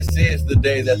is the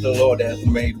day that the Lord has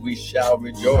made. We shall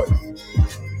rejoice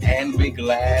and be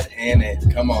glad in it.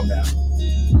 Come on now.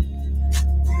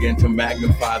 Begin to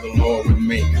magnify the Lord with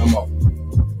me. Come on.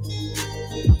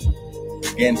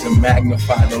 Begin to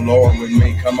magnify the Lord with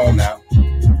me. Come on now.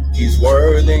 He's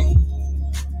worthy.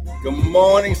 Good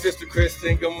morning, Sister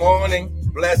Kristen. Good morning.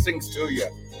 Blessings to you.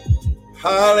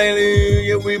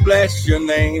 Hallelujah. We bless your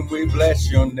name. We bless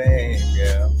your name.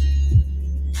 Yeah.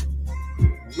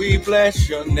 We bless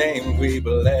your name. We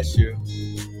bless you.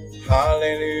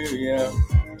 Hallelujah.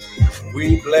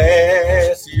 We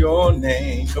bless your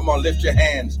name. Come on, lift your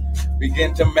hands.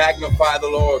 Begin to magnify the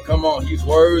Lord. Come on, he's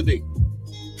worthy.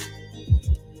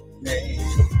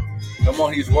 Come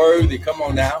on, he's worthy. Come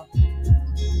on now.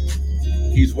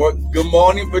 He's worthy. Good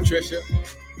morning, Patricia.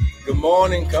 Good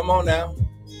morning. Come on now.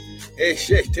 Hey,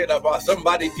 shake it up.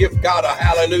 Somebody give God a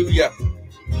hallelujah.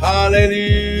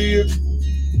 Hallelujah.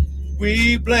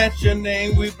 We bless your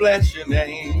name. We bless your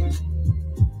name.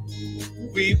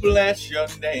 We bless your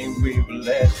name. We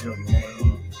bless your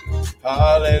name.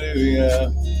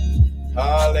 Hallelujah.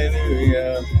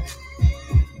 Hallelujah.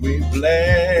 We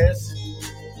bless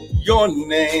your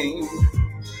name.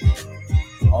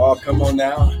 Oh, come on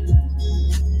now.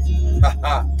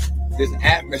 This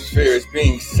atmosphere is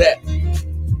being set.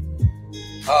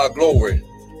 Glory.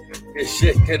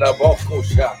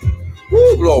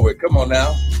 Woo, glory. Come on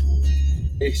now.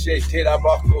 The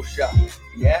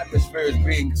atmosphere is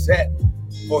being set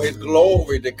for his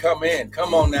glory to come in.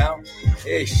 Come on now.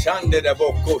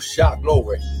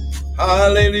 Glory.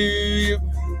 Hallelujah.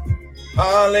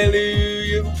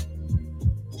 Hallelujah.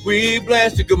 We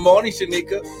bless you. Good morning,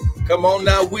 Shanika. Come on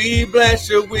now. We bless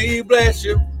you. We bless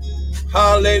you.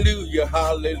 Hallelujah.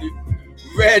 Hallelujah.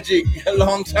 Reggie, a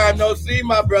long time no see,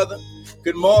 my brother.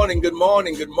 Good morning. Good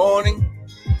morning. Good morning.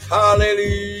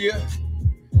 Hallelujah.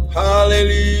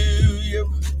 Hallelujah.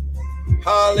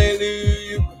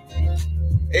 Hallelujah.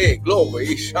 Hey,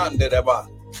 glory.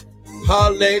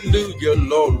 Hallelujah,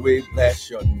 Lord, we bless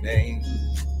your name.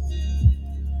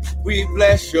 We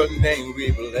bless your name.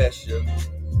 We bless you.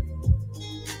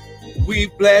 We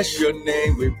bless your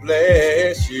name. We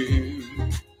bless you.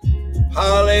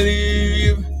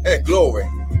 Hallelujah. Hey, glory.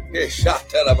 Hey,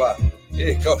 shataraba.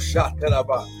 Hey, go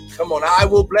shataraba. Come on, I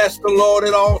will bless the Lord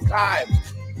at all times.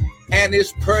 And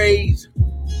his praise.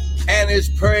 And his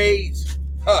praise.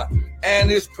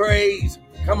 And his praise.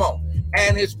 Come on.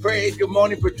 And his praise. Good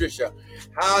morning, Patricia.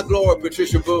 Glory,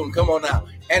 Patricia Boone. Come on now.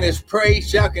 And his praise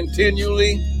shall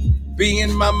continually be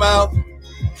in my mouth.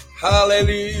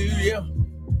 Hallelujah.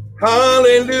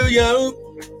 Hallelujah.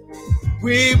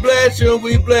 We bless you.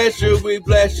 We bless you. We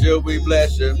bless you. We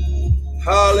bless you.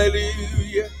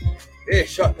 Hallelujah. Hey,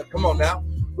 shut up. Come on now.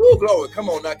 Woo, glory. Come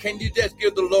on now. Can you just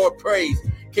give the Lord praise?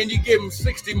 Can you give him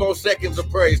 60 more seconds of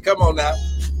praise? Come on now.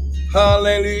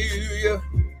 Hallelujah.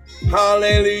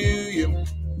 Hallelujah.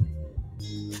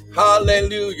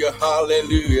 Hallelujah.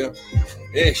 Hallelujah.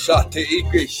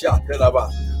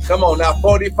 Come on now.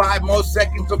 45 more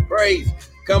seconds of praise.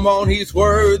 Come on. He's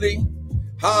worthy.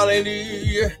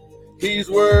 Hallelujah. He's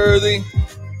worthy.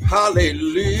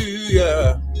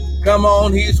 Hallelujah. Come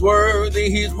on. He's worthy.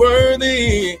 He's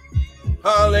worthy.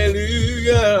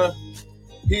 Hallelujah.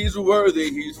 He's worthy.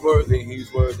 He's worthy.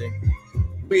 He's worthy.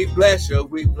 We bless you.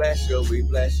 We bless you. We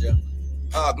bless you.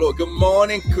 Glory. Good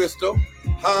morning, Crystal.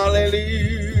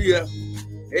 Hallelujah.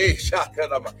 Hey,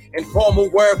 shataraba. Informal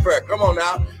warfare. Come on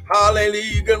now.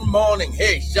 Hallelujah. Good morning.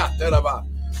 Hey, shataraba.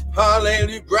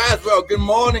 Hallelujah. Braswell. Good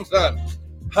morning, son.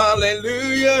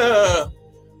 Hallelujah.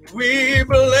 We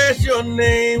bless your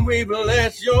name. We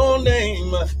bless your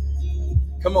name.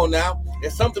 Come on now.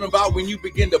 There's something about when you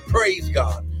begin to praise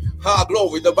God.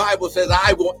 Glory. The Bible says,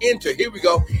 I will enter. Here we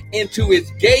go. Into his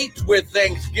gates with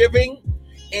thanksgiving.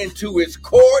 Into his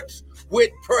courts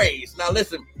with praise. Now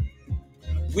listen.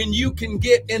 When you can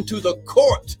get into the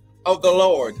court of the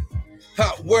Lord,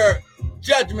 where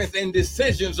judgments and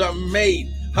decisions are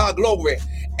made. Glory.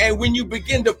 And when you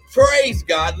begin to praise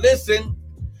God, listen,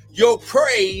 your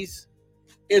praise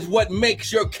is what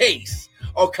makes your case.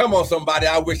 Oh, come on, somebody.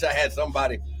 I wish I had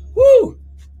somebody. Woo!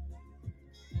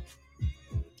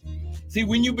 See,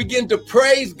 when you begin to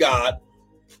praise God,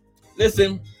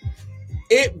 listen,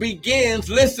 it begins,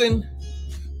 listen,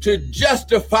 to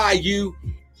justify you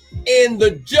in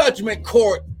the judgment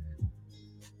court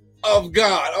of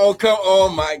God. Oh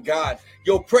my God.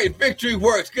 Your praise, victory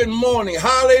works. Good morning.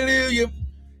 Hallelujah.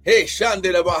 Hey,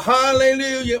 Shandilaba.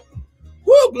 Hallelujah.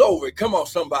 Woo, glory. Come on,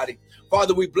 somebody.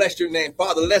 Father, we bless your name.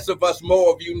 Father, less of us,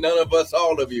 more of you, none of us,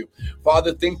 all of you.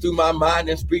 Father, think through my mind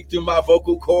and speak through my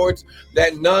vocal cords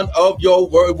that none of your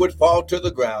word would fall to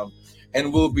the ground.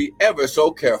 and will be ever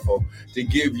so careful to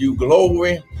give you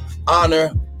glory,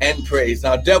 honor, and praise.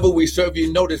 Now, devil, we serve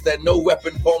you. Notice that no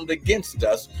weapon formed against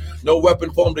us, no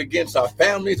weapon formed against our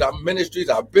families, our ministries,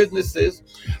 our businesses,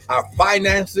 our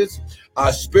finances,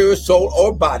 our spirit, soul,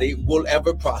 or body will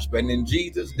ever prosper. And in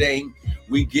Jesus' name,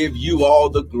 we give you all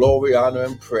the glory, honor,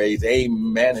 and praise.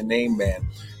 Amen and amen.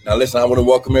 Now, listen, I want to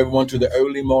welcome everyone to the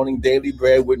early morning daily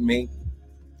bread with me,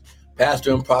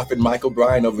 Pastor and Prophet Michael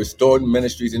Bryan of Restored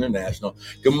Ministries International.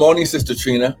 Good morning, Sister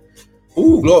Trina.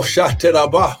 Ooh, glory,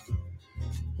 shateraba.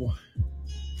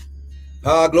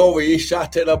 Glory,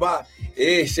 shateraba.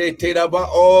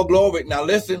 Oh, glory. Now,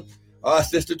 listen,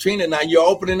 Sister Trina, now you're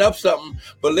opening up something,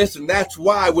 but listen, that's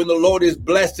why when the Lord is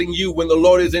blessing you, when the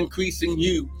Lord is increasing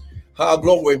you,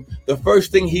 glory, the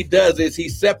first thing he does is he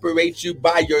separates you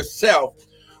by yourself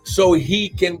so he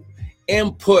can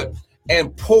input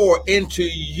and pour into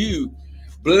you,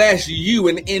 bless you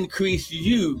and increase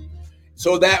you.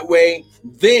 So that way,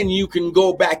 then you can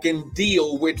go back and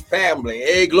deal with family.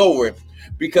 Hey, glory.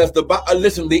 Because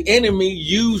the enemy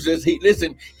uses,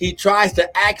 he tries to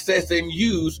access and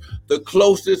use the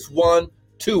closest one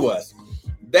to us.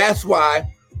 That's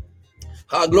why,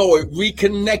 glory,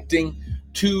 reconnecting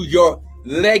to your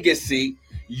legacy,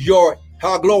 your,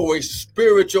 glory,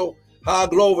 spiritual,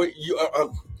 glory,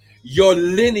 your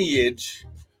lineage,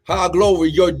 glory,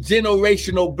 your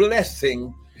generational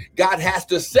blessing, God has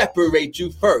to separate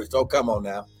you first. Oh, come on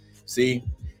now. See,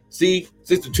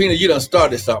 Sister Trina, you done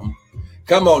started something.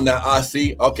 Come on now,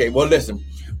 see. Okay, well, listen,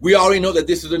 we already know that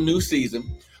this is a new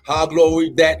season.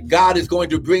 Glory, that God is going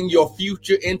to bring your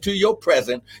future into your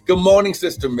present. Good morning,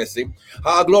 Sister Missy.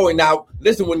 Glory. Now,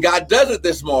 listen, when God does it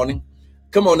this morning,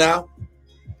 come on now.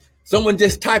 Someone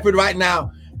just type it right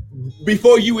now.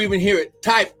 Before you even hear it,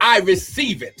 type, I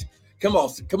receive it. Come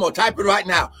on, type it right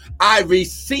now. I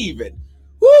receive it.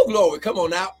 Woo, glory. Come on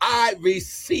now. I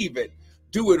receive it.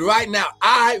 Do it right now.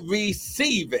 I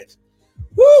receive it.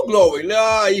 Woo, glory.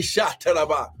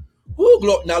 Woo,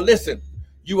 glory. Now listen,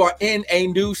 you are in a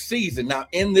new season. Now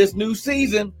in this new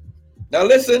season, now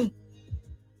listen,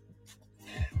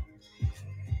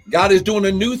 God is doing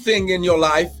a new thing in your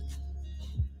life.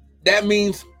 That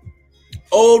means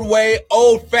old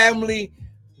family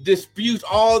disputes,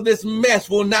 all this mess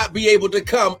will not be able to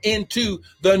come into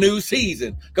the new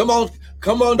season. Come on,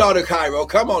 daughter Cairo.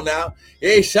 Come on now.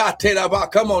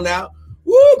 Come on now.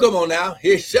 Woo, come on now.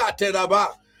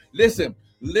 Listen,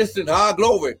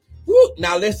 glory. Woo,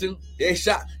 now listen.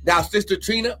 Now, Sister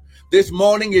Trina, this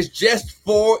morning is just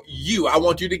for you. I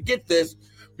want you to get this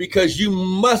because you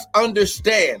must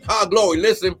understand. Glory.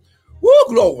 Listen. Woo,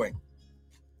 glory.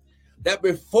 That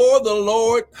before the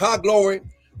Lord, glory,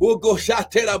 will go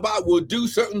will do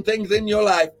certain things in your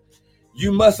life,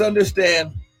 you must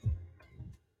understand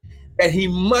that he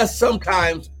must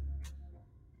sometimes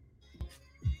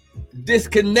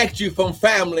disconnect you from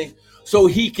family so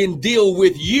he can deal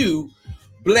with you,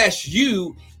 bless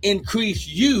you, increase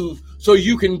you, so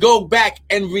you can go back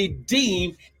and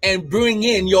redeem and bring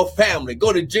in your family.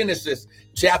 Go to Genesis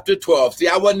chapter 12. See,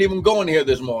 I wasn't even going here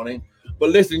this morning, but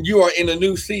listen, you are in a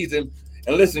new season,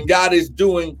 and listen, God is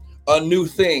doing a new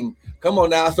thing. Come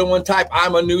on now, someone type,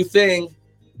 I'm a new thing.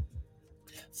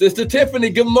 Sister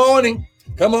Tiffany, good morning.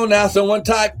 Come on now, someone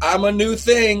type, I'm a new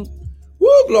thing.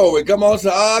 Woo, glory. Come on,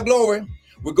 glory.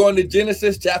 We're going to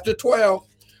Genesis chapter 12.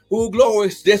 Woo, glory.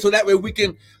 Just so that way we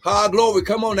can, glory.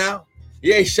 Come on now.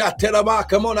 Yeah,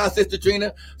 come on now, Sister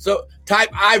Trina. So type,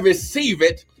 I receive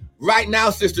it right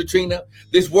now, Sister Trina.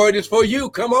 This word is for you.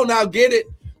 Come on now, get it.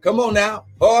 Come on now.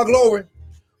 Glory.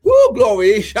 Woo,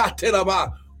 glory.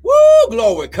 Woo,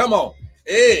 glory. Come on.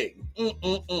 Hey.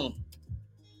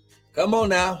 Come on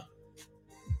now.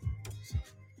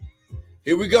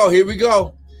 Here we go,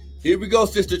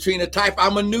 Sister Trina. Type,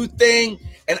 I'm a new thing,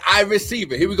 and I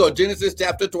receive it. Here we go, Genesis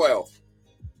chapter 12.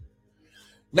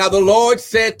 Now the Lord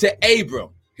said to Abram,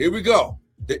 here we go,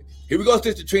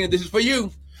 Sister Trina, this is for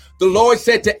you. The Lord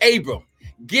said to Abram,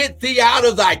 get thee out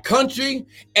of thy country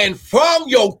and from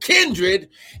your kindred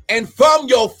and from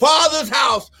your father's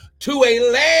house to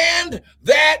a land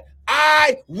that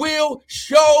I will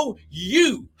show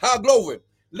you. Glory.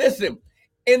 Listen,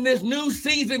 in this new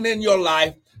season in your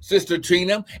life, Sister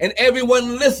Trina, and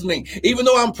everyone listening, even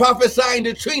though I'm prophesying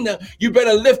to Trina, you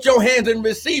better lift your hands and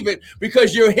receive it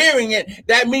because you're hearing it.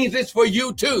 That means it's for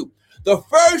you too. The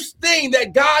first thing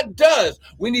that God does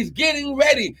when he's getting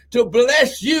ready to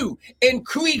bless you,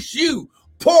 increase you,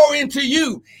 pour into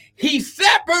you, he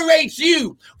separates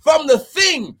you from the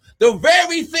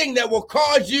very thing that will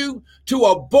cause you to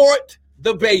abort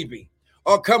the baby.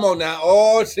 Oh, come on now.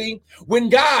 Oh, see, when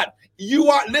God,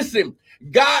 listen,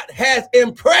 God has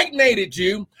impregnated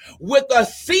you with a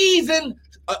season,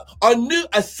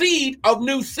 a seed of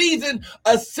new season,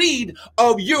 a seed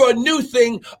of you're a new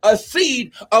thing, a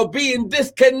seed of being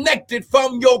disconnected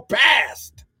from your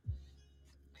past.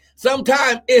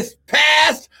 Sometimes it's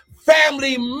past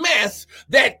family mess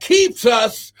that keeps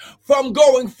us from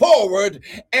going forward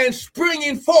and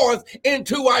springing forth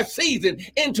into our season,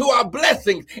 into our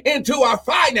blessings, into our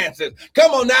finances.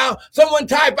 Come on now. Someone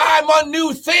type, I'm a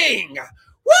new thing.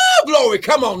 Woo, glory.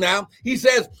 Come on now. He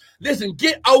says, listen,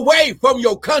 get away from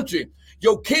your country,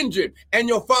 your kindred, and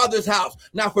your father's house.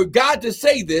 Now, for God to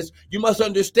say this, you must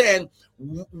understand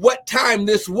what time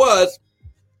this was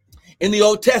in the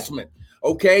Old Testament.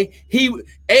 Okay.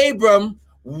 Abram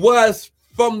was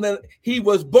he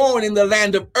was born in the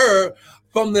land of Ur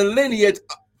from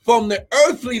the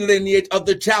earthly lineage of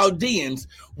the Chaldeans,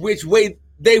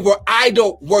 they were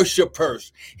idol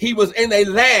worshipers. He was in a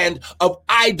land of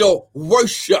idol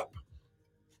worship.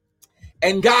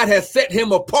 And God has set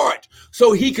him apart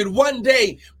so he could one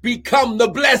day become the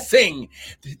blessing,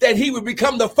 that he would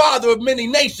become the father of many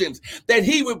nations, that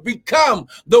he would become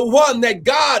the one that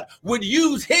God would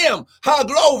use him,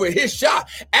 glory, his shot,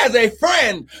 as a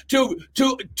friend to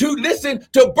listen,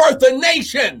 to birth a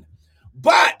nation.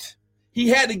 But he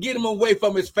had to get him away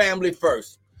from his family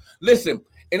first. Listen,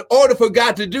 in order for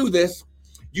God to do this,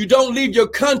 you don't leave your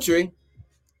country,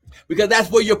 because that's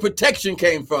where your protection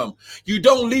came from. You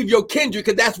don't leave your kindred,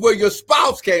 because that's where your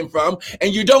spouse came from.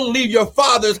 And you don't leave your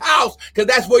father's house, because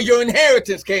that's where your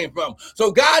inheritance came from.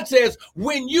 So God says,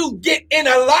 when you get in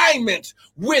alignment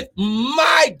with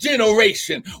my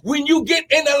generation, when you get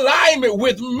in alignment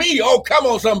with me, oh, come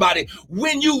on, somebody,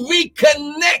 when you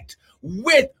reconnect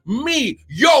with me,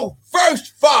 your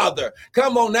first father.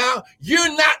 Come on now.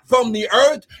 You're not from the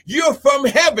earth. You're from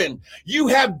heaven. You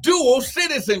have dual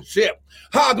citizenship.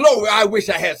 Glory. I wish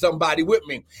I had somebody with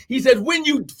me. He said, when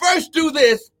you first do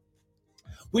this,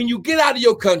 when you get out of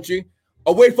your country,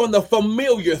 away from the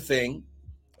familiar thing,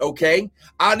 okay,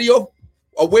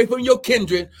 away from your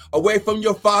kindred, away from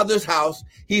your father's house,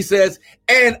 he says,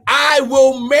 and I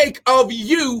will make of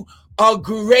you a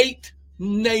great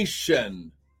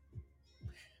nation.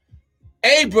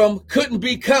 Abram couldn't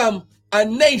become a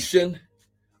nation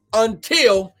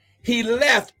until he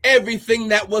left everything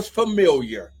that was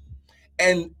familiar.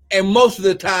 And most of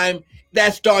the time,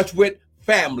 that starts with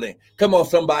family. Come on,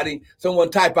 somebody.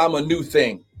 Someone type, I'm a new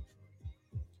thing.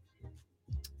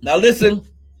 Now listen.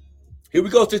 Here we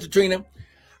go, Sister Trina.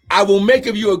 I will make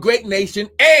of you a great nation.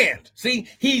 And, see,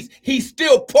 he's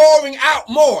still pouring out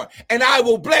more. And I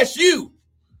will bless you.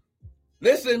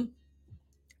 Listen.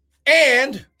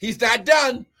 And he's not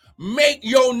done. Make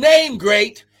your name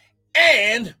great,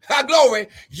 and glory,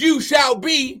 you shall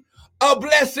be a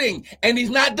blessing. And he's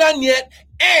not done yet.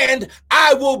 And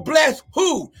I will bless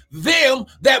who? Them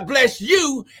that bless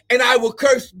you, and I will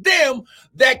curse them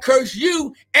that curse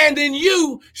you, and in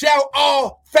you shall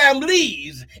all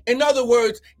families. In other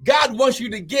words, God wants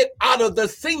you to get out of the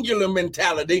singular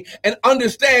mentality and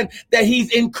understand that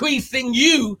he's increasing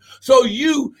you so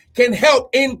you can help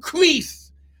increase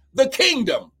the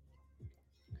kingdom.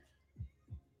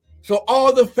 So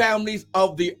all the families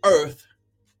of the earth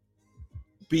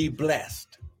be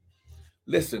blessed.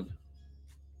 Listen,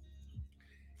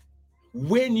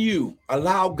 when you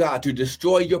allow God to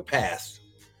destroy your past,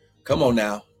 come on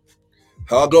now.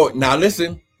 Now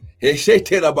listen,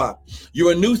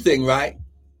 you're a new thing, right?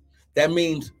 That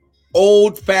means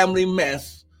old family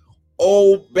mess,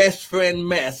 old best friend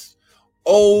mess,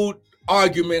 old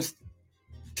arguments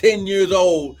 10 years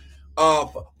old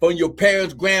from your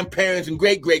parents, grandparents, and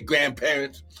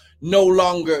great-great-grandparents no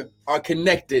longer are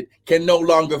connected, can no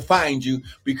longer find you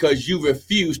because you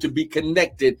refuse to be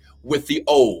connected with the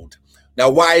old. Now,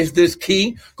 why is this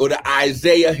key? Go to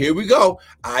Isaiah. Here we go.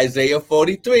 Isaiah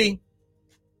 43.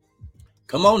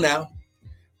 Come on now.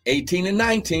 18 and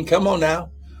 19. Come on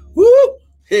now. Woo!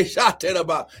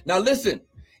 Now, listen.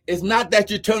 It's not that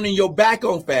you're turning your back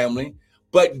on family,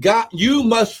 but God, you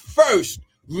must first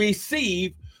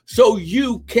receive so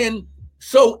you can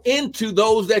sow into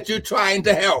those that you're trying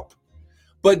to help.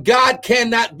 But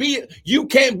you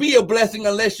can't be a blessing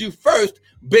unless you first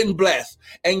been blessed.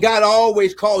 And God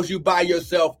always calls you by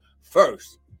yourself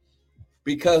first,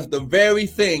 because the very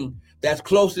thing that's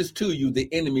closest to you, the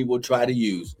enemy will try to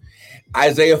use.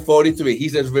 Isaiah 43, he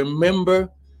says, remember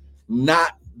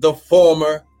not the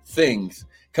former things.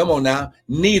 Come on now.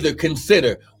 Neither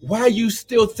consider. Why are you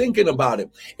still thinking about it?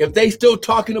 If they still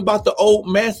talking about the old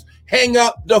mess, hang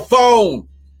up the phone.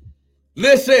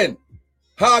 Listen.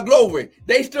 Glory.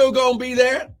 They still gonna be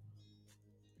there.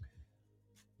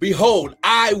 behold,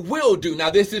 I will do. Now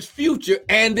this is future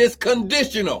and it's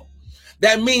conditional.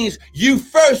 That means you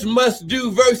first must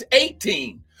do verse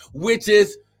 18, which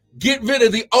is get rid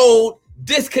of the old,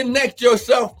 disconnect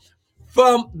yourself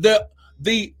from the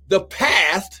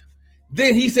past.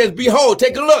 Then he says, behold,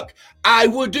 take a look, I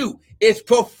will do. It's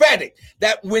prophetic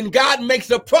that when God makes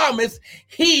a promise,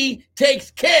 he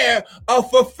takes care of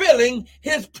fulfilling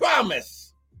his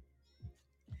promise.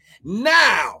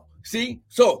 Now, see,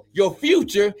 so your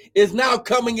future is now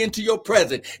coming into your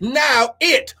present. Now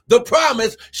the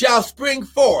promise shall spring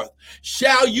forth.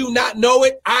 Shall you not know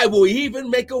it? I will even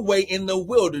make a way in the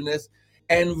wilderness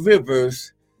and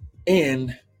rivers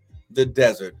in the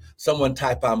desert. Someone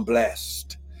type, I'm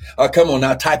blessed. Come on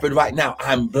now, type it right now.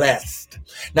 I'm blessed.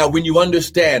 Now, when you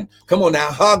understand, come on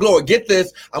now, glory, get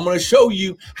this. I'm going to show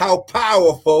you how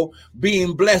powerful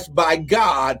being blessed by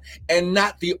God and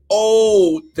not the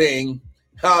old thing,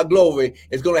 glory,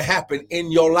 is going to happen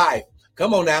in your life.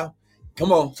 Come on now.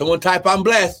 Come on. Someone type, I'm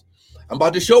blessed. I'm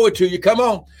about to show it to you. Come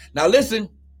on. Now, listen.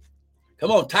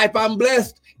 Come on. Type, I'm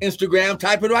blessed. Instagram,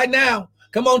 type it right now.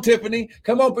 Come on, Tiffany.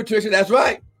 Come on, Patricia. That's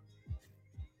right.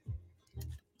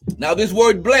 Now, this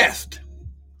word blessed,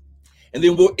 and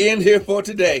then we'll end here for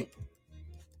today.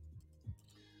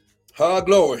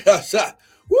 Glory.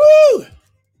 Woo!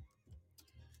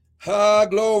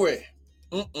 Glory.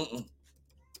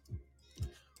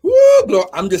 Woo, glory.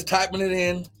 I'm just typing it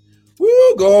in.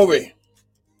 Woo, glory.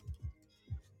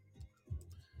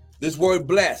 This word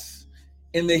bless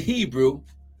in the Hebrew,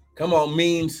 come on,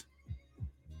 means,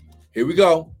 here we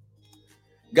go,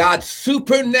 God's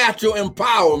supernatural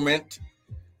empowerment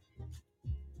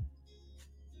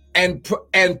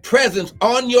and presence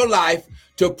on your life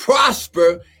to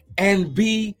prosper and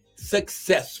be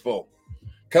successful.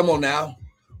 Come on now.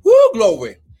 Woo,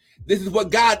 glory. This is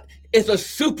what God, it's a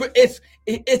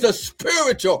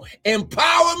spiritual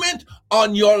empowerment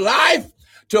on your life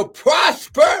to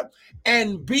prosper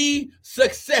and be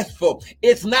successful.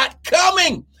 It's not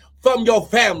coming from your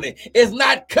family. It's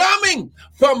not coming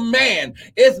from man.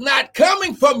 It's not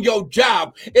coming from your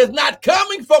job. It's not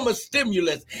coming from a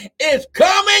stimulus. It's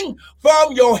coming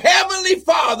from your heavenly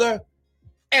Father,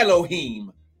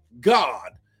 Elohim,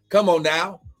 God. Come on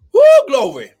now. Woo,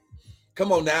 glory.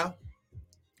 Come on now.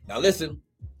 Now listen,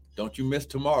 don't you miss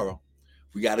tomorrow.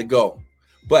 We got to go.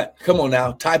 But come on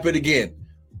now, type it again.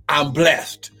 I'm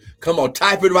blessed. Come on,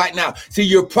 type it right now. See,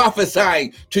 you're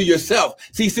prophesying to yourself.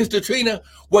 See, Sister Trina,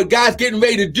 what God's getting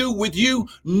ready to do with you,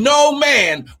 no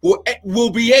man will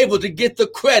be able to get the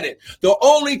credit. The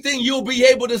only thing you'll be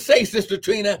able to say, Sister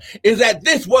Trina, is that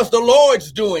this was the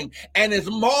Lord's doing and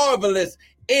is marvelous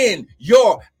in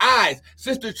your eyes.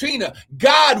 Sister Trina,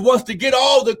 God wants to get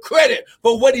all the credit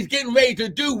for what he's getting ready to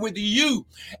do with you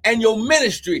and your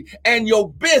ministry and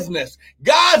your business.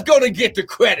 God's going to get the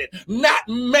credit, not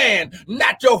man,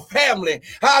 not your family.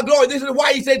 Glory. This is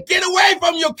why he said, get away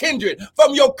from your kindred,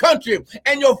 from your country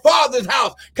and your father's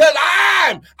house, because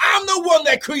I'm the one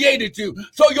that created you.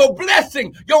 So your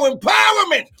blessing, your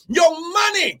empowerment, your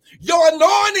money, your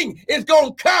anointing is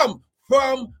going to come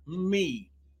from me.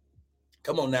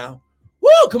 Come on now.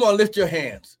 Woo, come on, lift your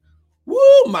hands.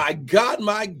 Woo, my God,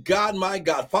 my God, my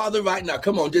God. Father, right now,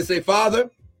 come on, just say,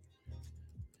 Father,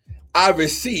 I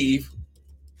receive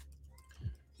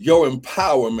your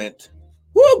empowerment,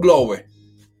 woo, glory,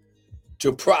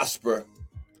 to prosper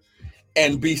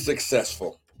and be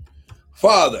successful.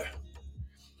 Father,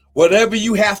 whatever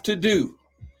you have to do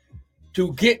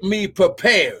to get me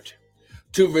prepared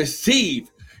to receive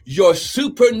your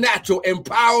supernatural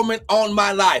empowerment on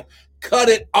my life, cut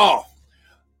it off.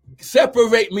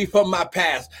 Separate me from my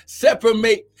past.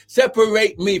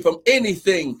 Separate me from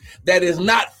anything that is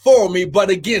not for me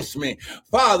but against me.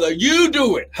 Father, you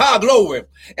do it. Ha, glory.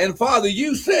 And Father,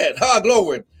 you said, ha,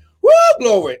 glory. Woo,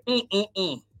 glory.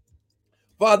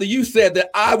 Father, you said that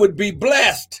I would be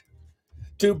blessed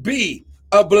to be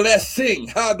a blessing.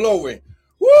 Ha, glory.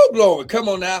 Woo, glory. Come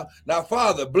on now. Now,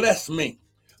 Father, bless me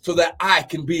so that I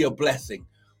can be a blessing.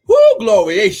 Woo,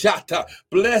 glory, Eshata,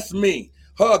 bless me,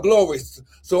 her glory,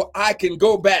 so I can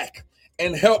go back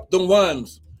and help the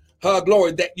ones, her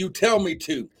glory, that you tell me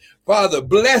to. Father,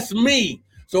 bless me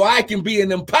so I can be an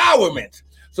empowerment.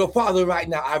 So, Father, right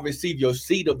now, I receive your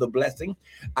seed of the blessing.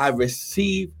 I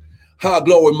receive, her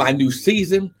glory, my new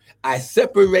season. I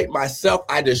separate myself.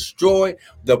 I destroy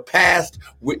the past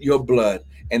with your blood.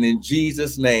 And in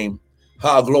Jesus' name,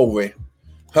 her glory,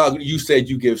 you said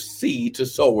you give seed to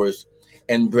sowers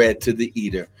and bread to the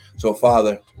eater. So,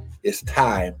 Father, it's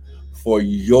time for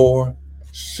your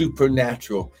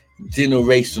supernatural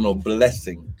generational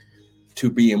blessing to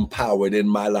be empowered in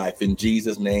my life. In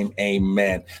Jesus' name,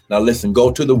 amen. Now listen,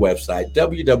 go to the website,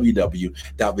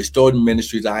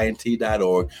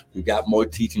 www.restoredministriesint.org. We got more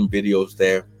teaching videos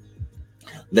there.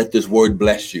 Let this word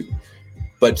bless you.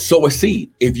 But sow a seed.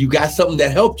 If you got something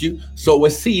that helped you, sow a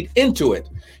seed into it.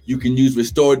 You can use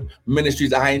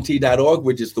restoredministriesint.org,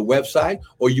 which is the website,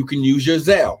 or you can use your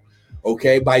Zelle.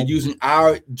 Okay, by using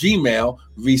our Gmail,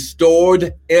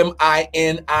 restored,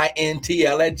 MININTL at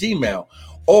Gmail.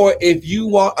 Or if you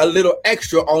want a little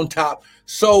extra on top,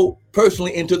 sow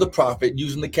personally into the prophet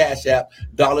using the Cash App,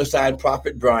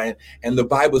 $Prophet Brian. And the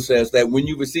Bible says that when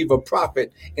you receive a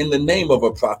prophet in the name of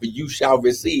a prophet, you shall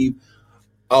receive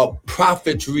a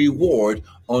prophet's reward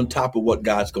on top of what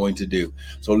God's going to do.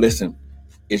 So listen,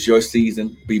 it's your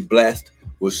season. Be blessed.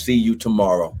 We'll see you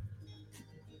tomorrow.